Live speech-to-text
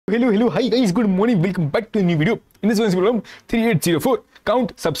Hello, hi guys, good morning, welcome back to a new video. In this one's problem 3804,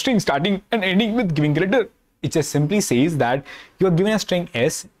 count substring starting and ending with giving character. It just simply says that you are given a string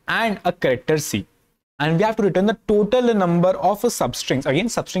S and a character C, and we have to return the total number of substrings. Again,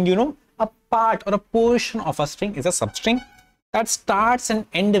 substring, you know, a part or a portion of a string is a substring that starts and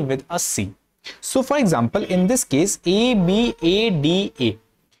ends with a C. So for example, in this case, A, B, A, D, A,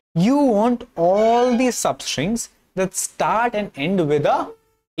 you want all the substrings that start and end with a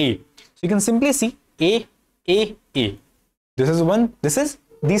A. So you can simply see A, A, A. This is one, this is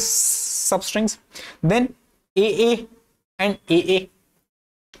these substrings. Then AA and AA.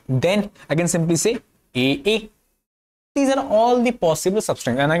 Then I can simply say AA. These are all the possible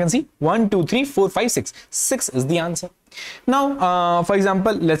substrings, and I can see 1, 2, 3, 4, 5, 6. 6 is the answer. Now, for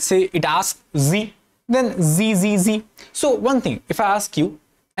example, let's say it asks Z, then Z, Z, Z. So one thing, if I ask you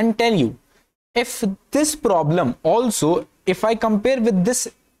and tell you, if this problem also, if I compare with this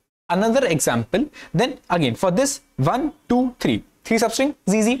another example, then again for this 1, 2, 3 substring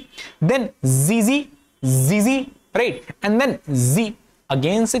ZZ, then ZZ, ZZ, right, and then Z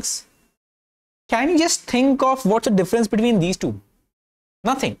again 6. Can you just think of what's the difference between these two?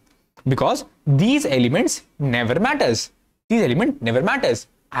 Nothing, because these elements never matters. These element never matters.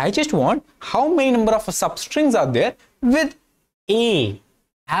 I just want how many number of substrings are there with A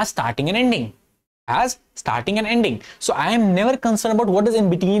as starting and ending. As starting and ending. So I am never concerned about what is in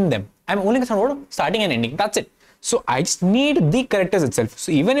between them. I'm only concerned about starting and ending. That's it. So I just need the characters itself.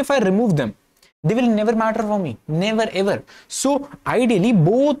 So even if I remove them, they will never matter for me. Never ever. So ideally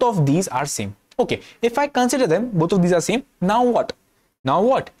both of these are same. Okay, if I consider them, both of these are same. Now what? Now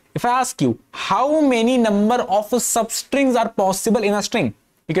what? If I ask you how many number of substrings are possible in a string,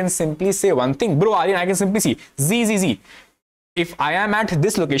 you can simply say one thing. Bro, Aryan, I can simply see Z, Z, Z. If I am at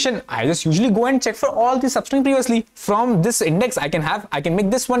this location, I just usually go and check for all the substring previously. From this index, I can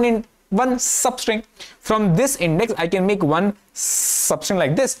make this one in one substring. From this index, I can make one substring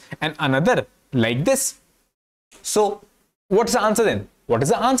like this and another like this. So what's the answer then? What is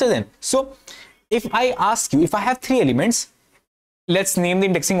the answer then? So if I ask you, if I have 3 elements, let's name the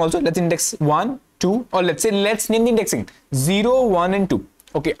indexing also. Let's index 1, 2, or let's say let's name the indexing 0, 1, and 2.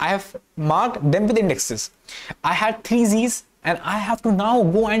 Okay, I have marked them with indexes. I had 3 Z's, and I have to now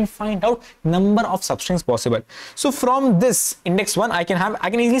go and find out number of substrings possible. So from this index 1, I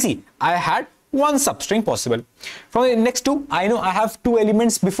can easily see I had 1 substring possible. From the index 2, I know I have 2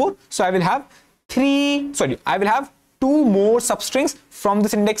 elements before, so I will have 2 more substrings from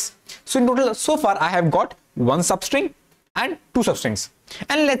this index. So in total, so far I have got 1 substring and 2 substrings.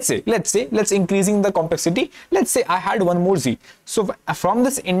 And let's increasing the complexity. Let's say I had 1 more Z. So from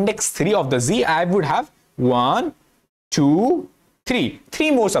this index 3 of the Z, I would have 1, 2, 3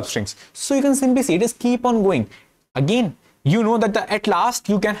 more substrings. So you can simply see it is keep on going. Again, you know that at last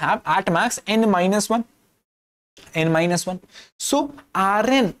you can have at max n minus 1. So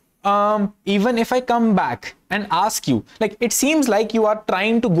Aryan, even if I come back and ask you, like it seems like you are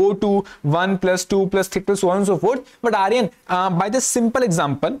trying to go to 1 plus 2 plus 3 plus so on and so forth, but Aryan, by this simple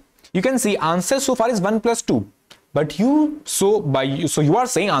example, you can see answer so far is 1 plus 2, but you are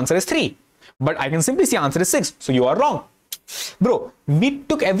saying answer is 3, but I can simply see answer is 6, so you are wrong. Bro, we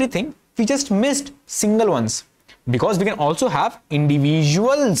took everything, we just missed single ones, because we can also have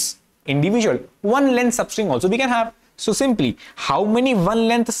individual 1 length substring also we can have. So simply, how many 1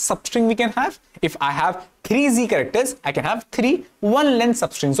 length substring we can have? If I have 3 Z characters, I can have 3 1 length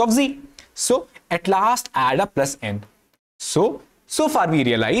substrings of Z. So at last add up plus n. So far we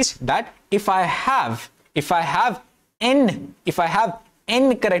realized that if I have n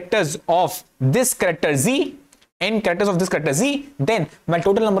characters of this character Z, then my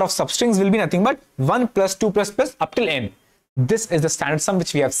total number of substrings will be nothing but 1 plus 2 plus up till n. This is the standard sum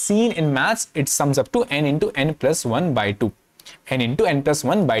which we have seen in maths. It sums up to n into n plus 1 by 2. N into n plus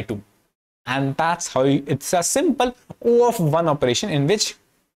 1 by 2. And that's how it's a simple O of 1 operation in which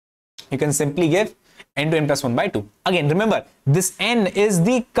you can simply give n to n plus 1 by 2. Again, remember, this n is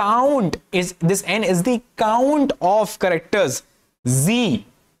the count. This n is the count of characters Z.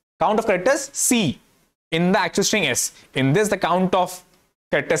 Count of characters C in the actual string S. In this, the count of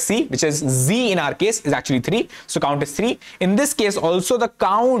character C, which is Z in our case, is actually 3. So count is 3. In this case also the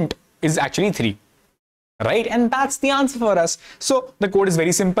count is actually 3. Right? And that's the answer for us. So the code is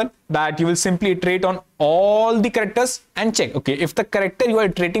very simple, that you will simply iterate on all the characters and check. Okay, if the character you are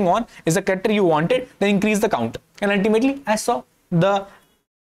iterating on is the character you wanted, then increase the count. And ultimately I saw the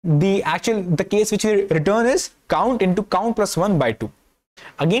case which we return is count into count plus 1 by 2.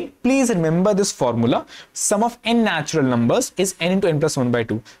 Again, please remember this formula. Sum of n natural numbers is n into n plus 1 by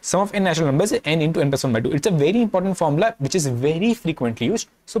 2. Sum of n natural numbers is n into n plus 1 by 2. It's a very important formula which is very frequently used.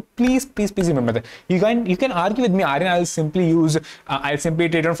 So please remember that. You can argue with me, Aryan. I'll simply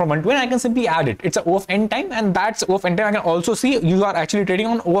iterate on from 1 to n. I can simply add it. It's a O of n time, and that's O of n time. I can also see you are actually iterating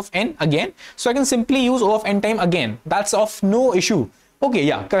on O of n again. So I can simply use O of n time again. That's of no issue. Okay,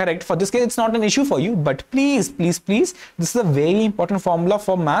 yeah, correct. For this case, it's not an issue for you, but please, this is a very important formula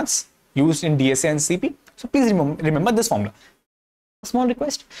for maths used in DSA and CP. So please remember this formula. Small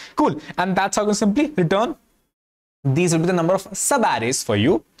request. Cool. And that's how you can simply return. These will be the number of sub-arrays for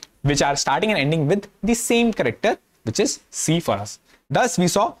you, which are starting and ending with the same character, which is C for us. Thus, we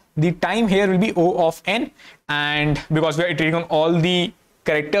saw the time here will be O of n, and because we are iterating on all the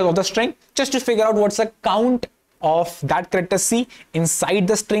characters of the string, just to figure out what's the count of that character C inside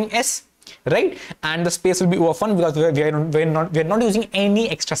the string S, right? And the space will be O of 1 because we're not using any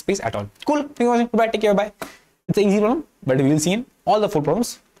extra space at all. Cool. Thank you for watching. Bye. Take care. Bye. It's an easy problem, but we will see in all the 4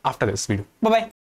 problems after this video. Bye bye.